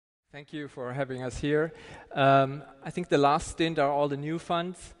Thank you for having us here. I think the last stint are all the new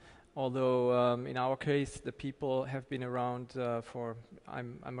funds, although in our case the people have been around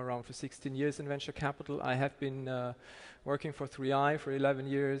I'm around for 16 years in venture capital. I have been working for 3i for 11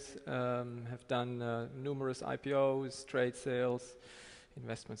 years, have done numerous IPOs, trade sales.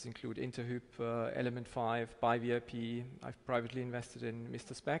 Investments include Interhyp, Element 5, Buy VIP. I've privately invested in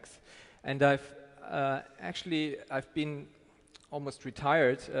Mr. Specs, and I've been almost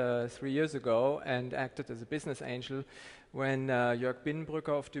retired 3 years ago and acted as a business angel when Jörg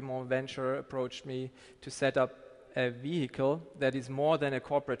Binnenbrücker of Dumont Venture approached me to set up a vehicle that is more than a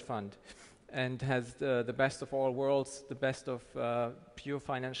corporate fund and has the best of all worlds, the best of pure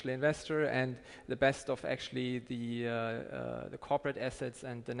financial investor and the best of actually the corporate assets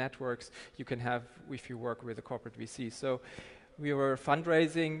and the networks you can have if you work with a corporate VC. So we were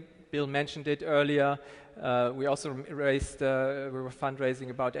fundraising. Bill mentioned it earlier. We also raised, we were fundraising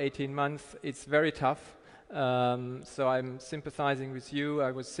about 18 months. It's very tough. So I'm sympathizing with you.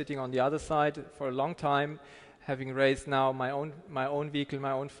 I was sitting on the other side for a long time. Having raised now my own vehicle,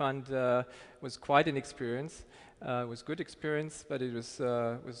 my own fund, was quite an experience. It was good experience, but it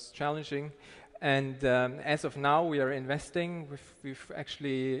was challenging. And as of now, we are investing. We've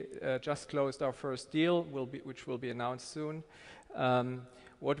actually just closed our first deal, which will be announced soon.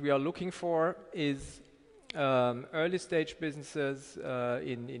 What we are looking for is early stage businesses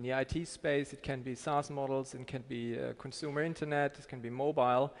in the IT space. It can be SaaS models, it can be consumer internet, it can be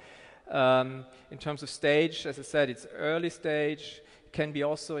mobile. In terms of stage, as I said, it's early stage. It can be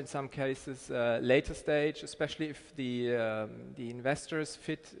also in some cases later stage, especially if the investors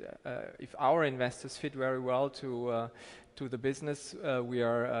fit, if our investors fit very well to the business we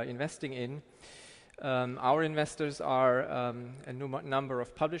are investing in. Our investors are a number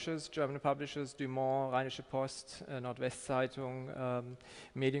of publishers, German publishers, Dumont, Rheinische Post, Nordwestzeitung,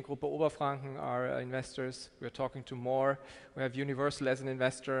 Mediengruppe Oberfranken are investors. We're talking to more. We have Universal as an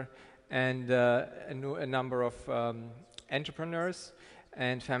investor and a number of entrepreneurs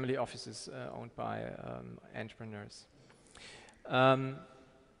and family offices owned by entrepreneurs. I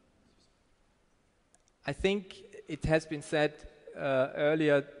think it has been said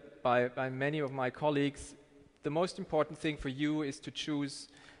earlier by many of my colleagues, the most important thing for you is to choose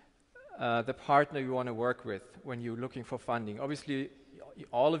the partner you want to work with when you're looking for funding. Obviously,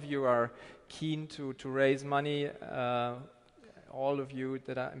 all of you are keen to raise money. All of you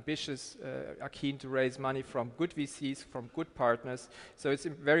that are ambitious are keen to raise money from good VCs, from good partners. So it's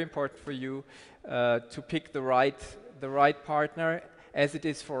very important for you to pick the right partner, as it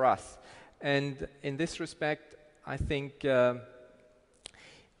is for us. And in this respect, I think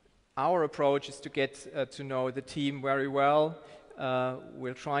our approach is to get to know the team very well.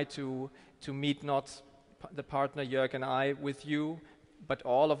 We'll try to meet not the partner Jörg and I with you, but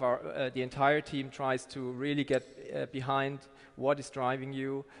all of the entire team tries to really get behind what is driving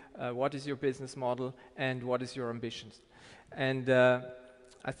you, what is your business model, and what is your ambitions. And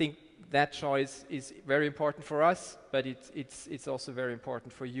I think that choice is very important for us, but it's also very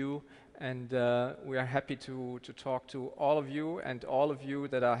important for you. And we are happy to talk to all of you and all of you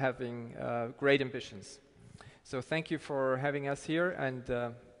that are having great ambitions. So thank you for having us here,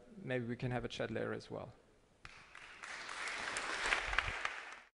 and maybe we can have a chat later as well.